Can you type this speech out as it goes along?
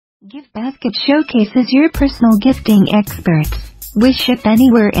Gift Basket showcases your personal gifting experts. We ship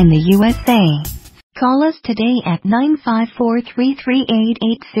anywhere in the USA. Call us today at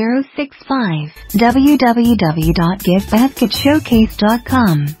 954-338-8065.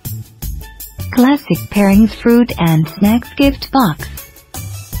 www.giftbasketshowcase.com. Classic Pairings Fruit and Snacks Gift Box.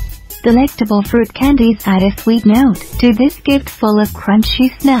 Delectable fruit candies add a sweet note to this gift full of crunchy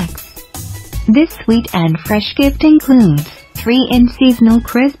snacks. This sweet and fresh gift includes 3 seasonal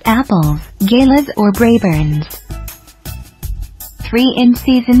crisp apples, galas or Brayburns. 3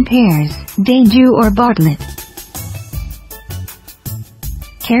 in-season pears, Daju or Bartlett.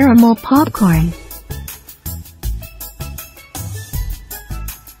 Caramel popcorn.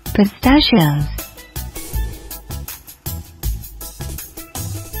 Pistachios.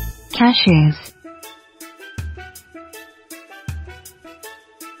 Cashews.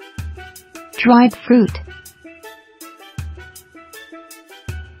 Dried fruit.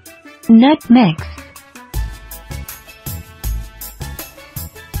 Nut mix.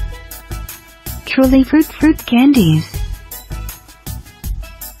 Truly fruit candies.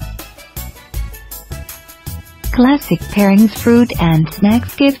 Classic Pairings Fruit and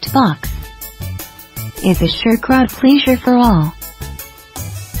Snacks Gift Box is a sure crowd pleaser for all.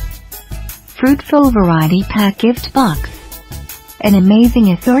 Fruitful Variety Pack Gift Box. An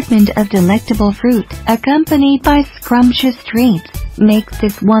amazing assortment of delectable fruit, accompanied by scrumptious treats, makes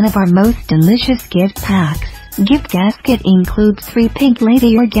this one of our most delicious gift packs. Gift basket includes 3 pink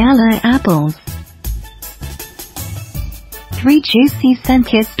lady or gala apples, 3 juicy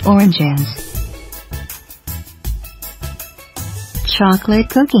sun-kissed oranges, chocolate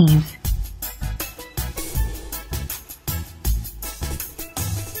cookies,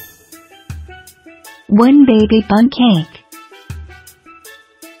 one baby bun cake,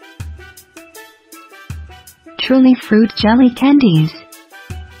 truly fruit jelly candies,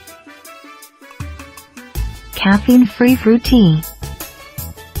 caffeine-free fruit tea,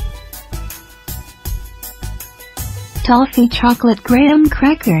 toffee chocolate graham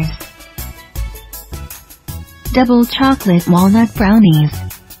crackers, double chocolate walnut brownies.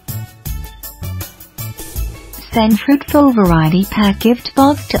 Send Fruitful Variety Pack gift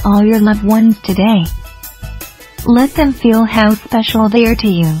box to all your loved ones today. Let them feel how special they are to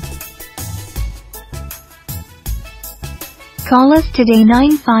you. Call us today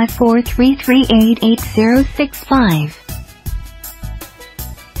 954-338-8065.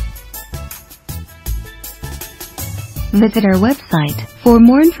 Visit our website for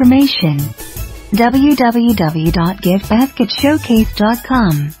more information.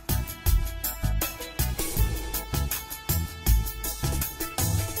 www.giftbasketshowcase.com